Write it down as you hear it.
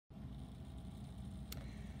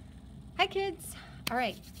Hi kids! All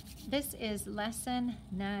right, this is lesson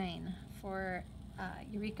 9 for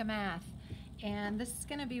Eureka Math, and this is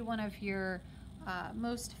going to be one of your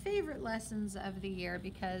most favorite lessons of the year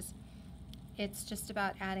because it's just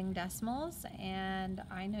about adding decimals, and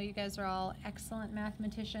I know you guys are all excellent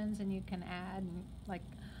mathematicians and you can add, like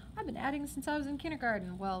I've been adding since I was in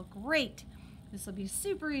kindergarten. Well, great! This will be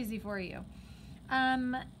super easy for you.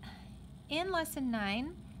 In lesson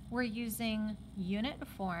 9, we're using unit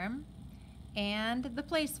form and the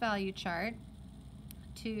place value chart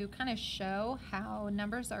to kind of show how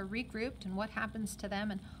numbers are regrouped and what happens to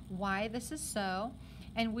them and why this is so.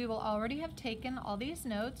 And we will already have taken all these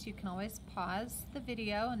notes. You can always pause the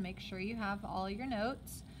video and make sure you have all your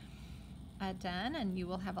notes done, and you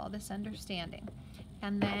will have all this understanding.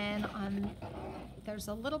 And then there's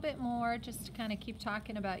a little bit more just to kind of keep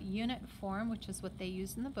talking about unit form, which is what they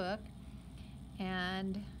use in the book,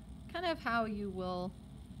 and kind of how you will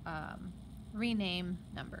rename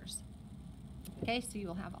numbers. Okay, so you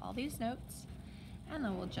will have all these notes, and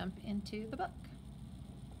then we'll jump into the book.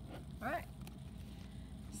 All right.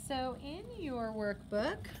 So in your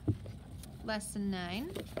workbook, lesson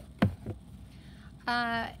 9,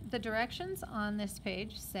 the directions on this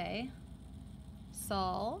page say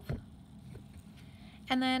solve,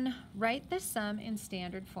 and then write the sum in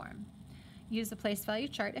standard form. Use the place value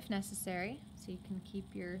chart if necessary, so you can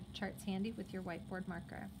keep your charts handy with your whiteboard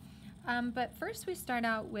marker. But first we start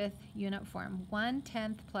out with unit form,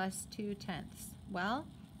 1/10 plus 2/10. Well,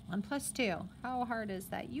 1 plus 2, how hard is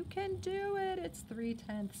that? You can do it, it's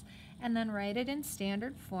 3/10. And then write it in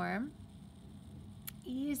standard form.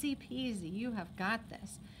 Easy peasy, you have got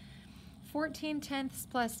this. 14/10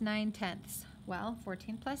 plus 9/10. Well,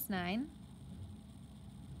 14 plus 9,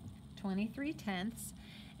 23/10.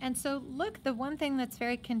 And so look, the one thing that's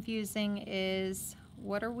very confusing is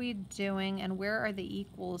what are we doing and where are the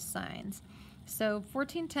equals signs? So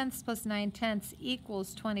 14/10 plus 9/10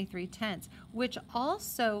 equals 23/10, which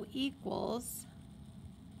also equals,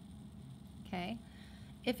 okay,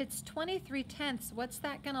 if it's 23/10, what's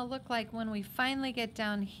that going to look like when we finally get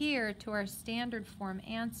down here to our standard form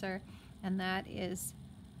answer? And that is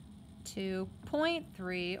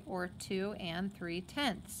 2.3 or 2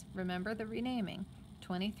 3/10. Remember the renaming.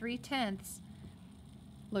 23/10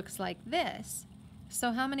 looks like this.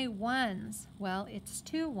 So how many ones? Well, it's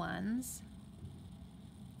 2 ones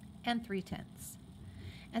and 3/10.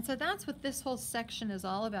 And so that's what this whole section is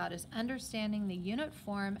all about, is understanding the unit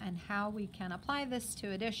form and how we can apply this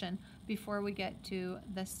to addition before we get to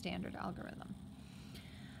the standard algorithm.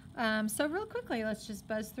 So real quickly, let's just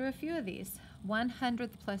buzz through a few of these.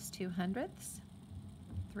 1/100th plus 2/100ths,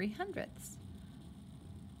 3/100ths.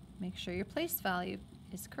 Make sure your place value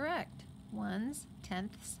is correct. Ones,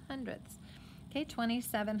 tenths, hundredths. Okay,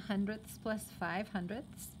 27/100ths plus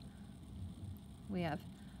 5/100ths. We have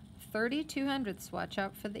 32/100ths. Watch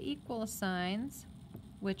out for the equal signs,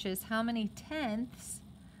 which is how many tenths?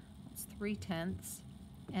 It's 3/10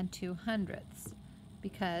 and 2/100ths,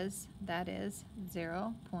 because that is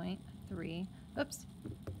 0.3, oops,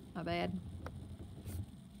 my bad,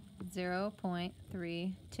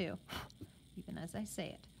 0.32, even as I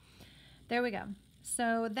say it. There we go.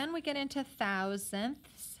 So then we get into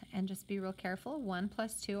thousandths, and just be real careful. 1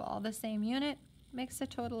 plus 2, all the same unit, makes a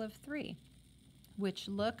total of 3, which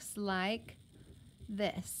looks like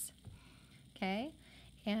this. Okay,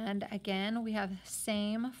 and again we have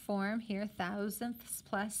same form here. Thousandths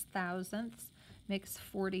plus thousandths makes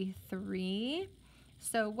 43.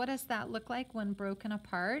 So what does that look like when broken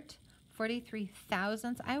apart? 43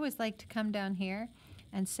 thousandths. I always like to come down here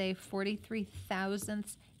and say 43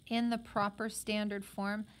 thousandths in the proper standard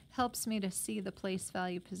form. Helps me to see the place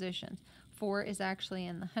value positions. 4 is actually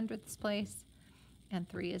in the hundredths place, and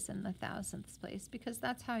 3 is in the thousandths place, because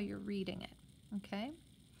that's how you're reading it, okay?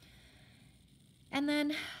 And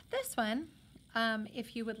then this one,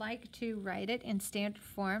 if you would like to write it in standard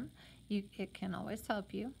form, it can always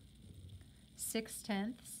help you.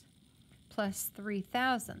 6/10 plus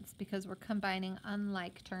 3/1000, because we're combining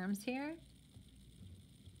unlike terms here.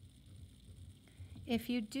 If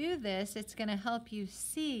you do this, it's going to help you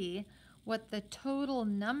see what the total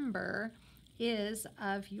number is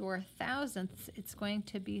of your thousandths. It's going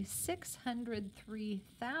to be 603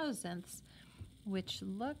 thousandths, which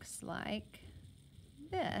looks like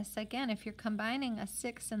this. Again, if you're combining a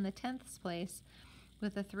 6 in the tenths place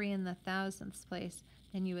with a 3 in the thousandths place,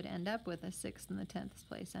 then you would end up with a 6 in the tenths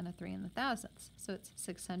place and a 3 in the thousandths. So it's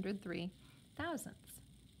 603 thousandths.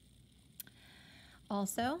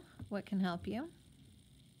 Also, what can help you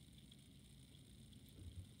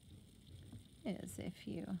is if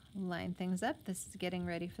you line things up. This is getting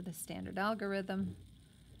ready for the standard algorithm.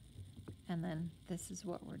 And then this is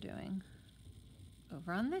what we're doing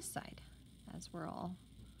over on this side, as we're all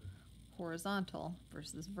horizontal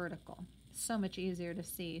versus vertical. So much easier to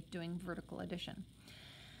see doing vertical addition.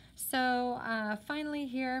 So finally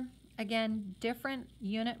here, again, different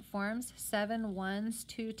unit forms, 7 ones,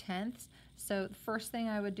 2 tenths. So the first thing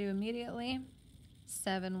I would do immediately,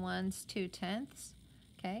 7 ones, 2 tenths.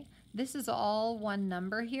 Okay, this is all one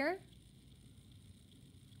number here,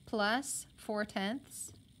 plus 4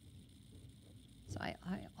 tenths. So I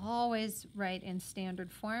always write in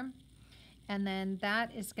standard form. And then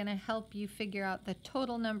that is going to help you figure out the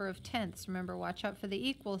total number of tenths. Remember, watch out for the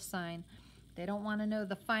equal sign. They don't want to know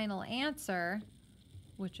the final answer,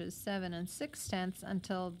 which is 7 6/10,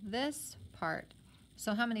 until this part.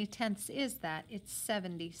 So how many tenths is that? It's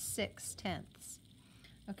 76 tenths.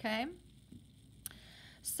 Okay?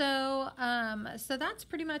 So, so that's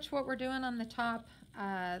pretty much what we're doing on the top.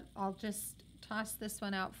 I'll just toss this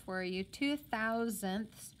one out for you. 2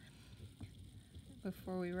 thousandths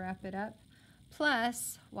before we wrap it up.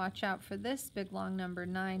 Plus, watch out for this big long number,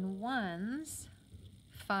 9 ones,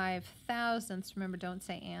 5 thousandths. Remember, don't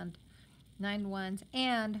say and. 9 ones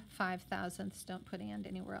and 5 thousandths. Don't put and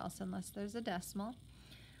anywhere else unless there's a decimal.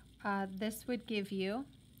 This would give you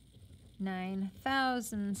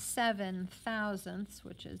 9,007 thousandths,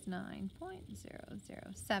 which is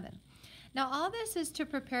 9.007. Now, all this is to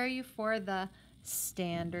prepare you for the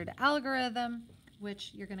standard algorithm,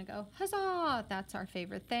 which you're going to go, huzzah, that's our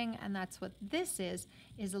favorite thing, and that's what this is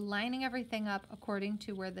lining everything up according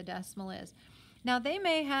to where the decimal is. Now, they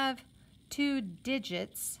may have 2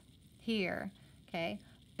 digits here, okay,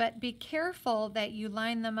 but be careful that you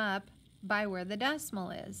line them up by where the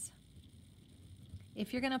decimal is.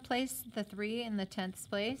 If you're going to place the 3 in the tenths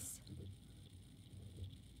place,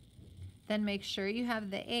 then make sure you have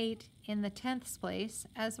the 8 in the tenths place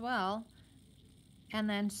as well, and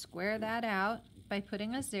then square that out by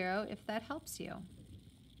putting a 0 if that helps you.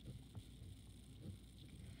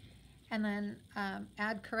 And then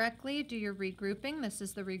add correctly, do your regrouping. This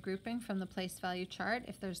is the regrouping from the place value chart.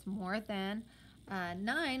 If there's more than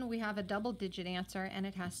 9, we have a double-digit answer, and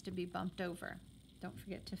it has to be bumped over. Don't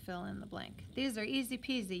forget to fill in the blank. These are easy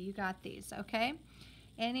peasy. You got these, okay?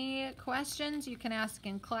 Any questions you can ask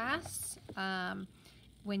in class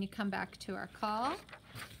when you come back to our call.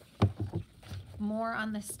 More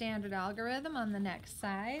on the standard algorithm on the next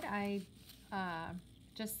side. I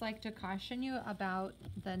just like to caution you about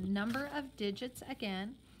the number of digits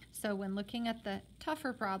again. So when looking at the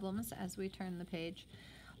tougher problems as we turn the page,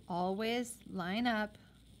 always line up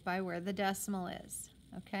by where the decimal is,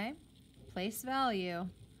 okay? Place value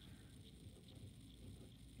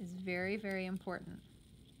is very, very important.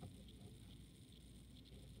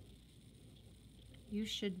 You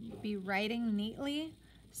should be writing neatly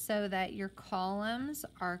so that your columns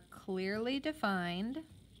are clearly defined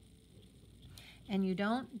and you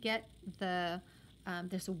don't get the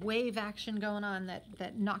this wave action going on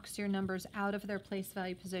that knocks your numbers out of their place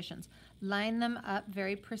value positions. Line them up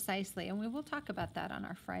very precisely, and we will talk about that on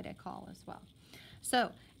our Friday call as well.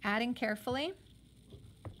 So, adding carefully.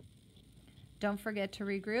 Don't forget to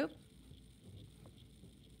regroup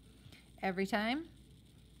every time.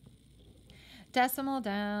 Decimal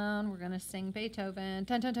down. We're going to sing Beethoven.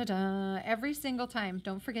 Dun, dun, dun, dun. Every single time.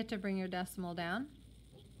 Don't forget to bring your decimal down.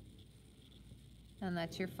 And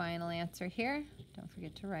that's your final answer here. Don't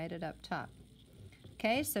forget to write it up top.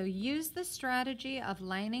 Okay, so use the strategy of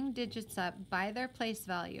lining digits up by their place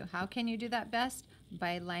value. How can you do that best?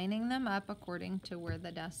 By lining them up according to where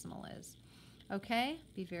the decimal is. Okay,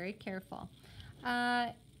 be very careful.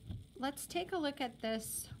 Let's take a look at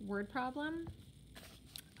this word problem.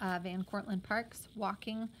 Van Cortlandt Park's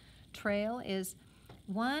walking trail is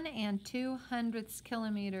 1 2/100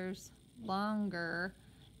 kilometers longer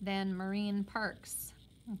than Marine Park's.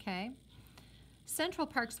 Okay, Central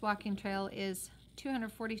Park's walking trail is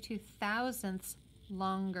 242 thousandths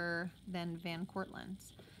longer than Van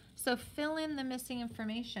Cortlandt's. So fill in the missing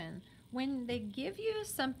information. When they give you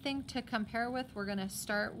something to compare with, we're going to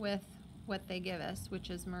start with what they give us, which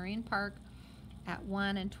is Marine Park at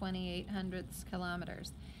 1 2/28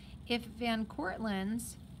 kilometers. If Van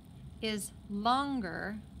Cortlandt's is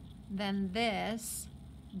longer than this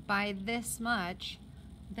by this much,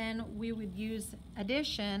 then we would use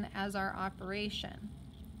addition as our operation.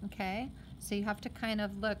 Okay? So you have to kind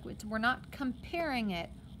of look. We're not comparing it,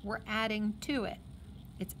 we're adding to it.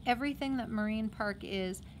 It's everything that Marine Park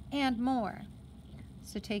is and more.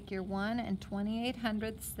 So take your 1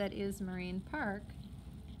 2/28 that is Marine Park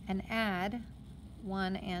and add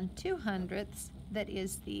 1 2/2 that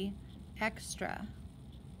is the extra.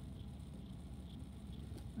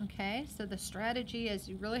 Okay, so the strategy is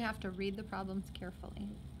you really have to read the problems carefully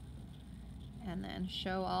and then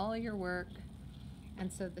show all your work.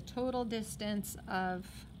 And so the total distance of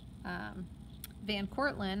Van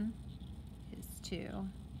Cortlandt is 2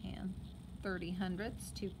 and 30/100,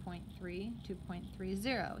 2.3,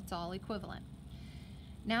 2.30. It's all equivalent.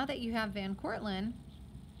 Now that you have Van Cortlandt,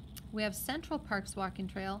 we have Central Park's walking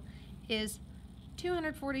trail is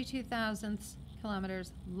 242 thousandths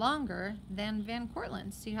kilometers longer than Van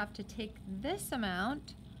Cortlandt. So you have to take this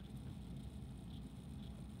amount,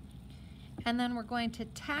 and then we're going to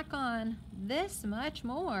tack on this much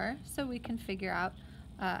more so we can figure out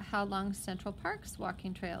how long Central Park's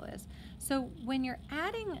walking trail is. So when you're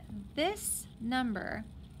adding this number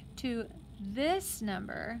to this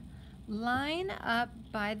number, line up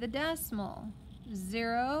by the decimal,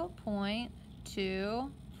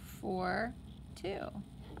 0.242.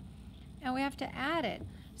 And we have to add it.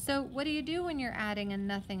 So what do you do when you're adding and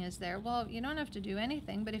nothing is there? Well, you don't have to do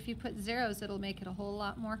anything, but if you put zeros, it'll make it a whole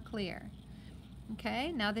lot more clear.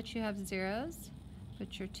 Okay, now that you have zeros,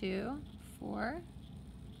 put your 2, 4,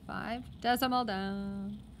 5, decimal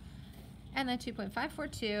down. And then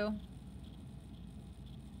 2.542,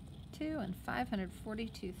 2 and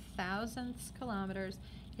 542 thousandths kilometers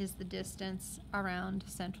is the distance around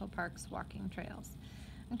Central Park's walking trails.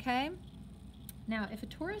 Okay, now if a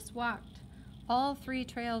tourist walked all 3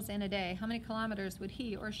 trails in a day, how many kilometers would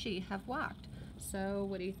he or she have walked? So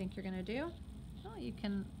what do you think you're going to do? Well, you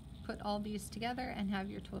can put all these together and have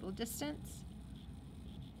your total distance.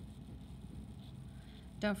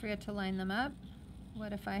 Don't forget to line them up.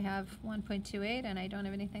 What if I have 1.28 and I don't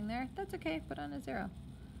have anything there? That's okay, put on a 0.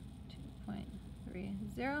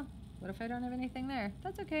 2.30. What if I don't have anything there?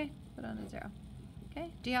 That's okay, put on a 0.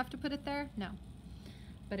 Okay, do you have to put it there? No.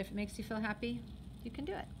 But if it makes you feel happy, you can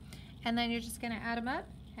do it. And then you're just going to add them up,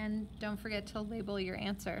 and don't forget to label your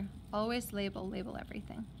answer. Always label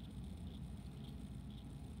everything.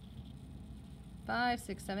 5,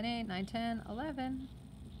 6, 7, 8, 9, 10, 11,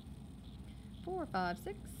 4, 5,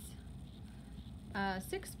 6,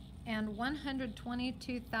 6 and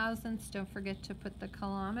 122 thousandths. Don't forget to put the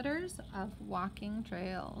kilometers of walking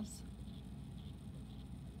trails.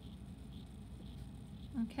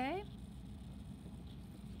 Okay.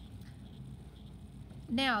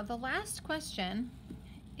 Now the last question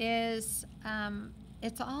is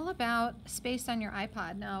it's all about space on your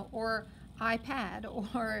iPod now, or iPad,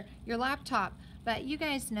 or your laptop. But you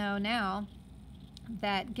guys know now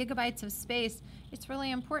that gigabytes of space, it's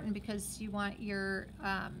really important because you want your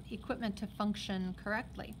equipment to function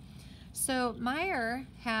correctly. So Meyer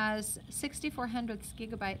has 64/100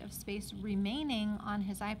 gigabyte of space remaining on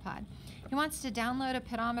his iPod. He wants to download a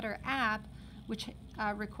pedometer app, which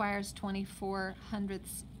requires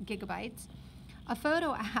 24/100 gigabytes, a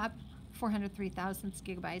photo app, 403,000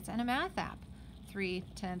 gigabytes, and a math app,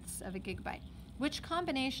 0.3 of a gigabyte. Which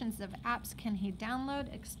combinations of apps can he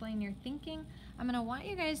download? Explain your thinking. I'm going to want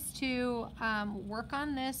you guys to work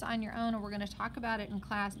on this on your own, and we're going to talk about it in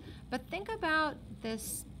class. But think about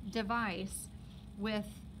this device with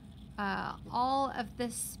all of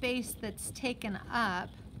this space that's taken up,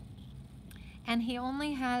 and he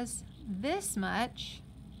only has this much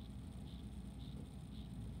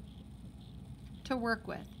to work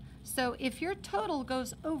with. So if your total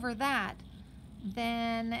goes over that,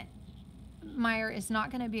 then Meyer is not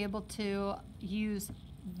going to be able to use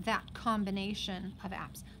that combination of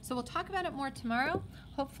apps. So we'll talk about it more tomorrow.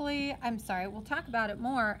 Hopefully, we'll talk about it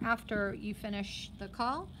more after you finish the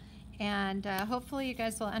call. And hopefully you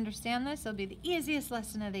guys will understand this. It'll be the easiest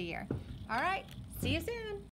lesson of the year. All right, see you soon.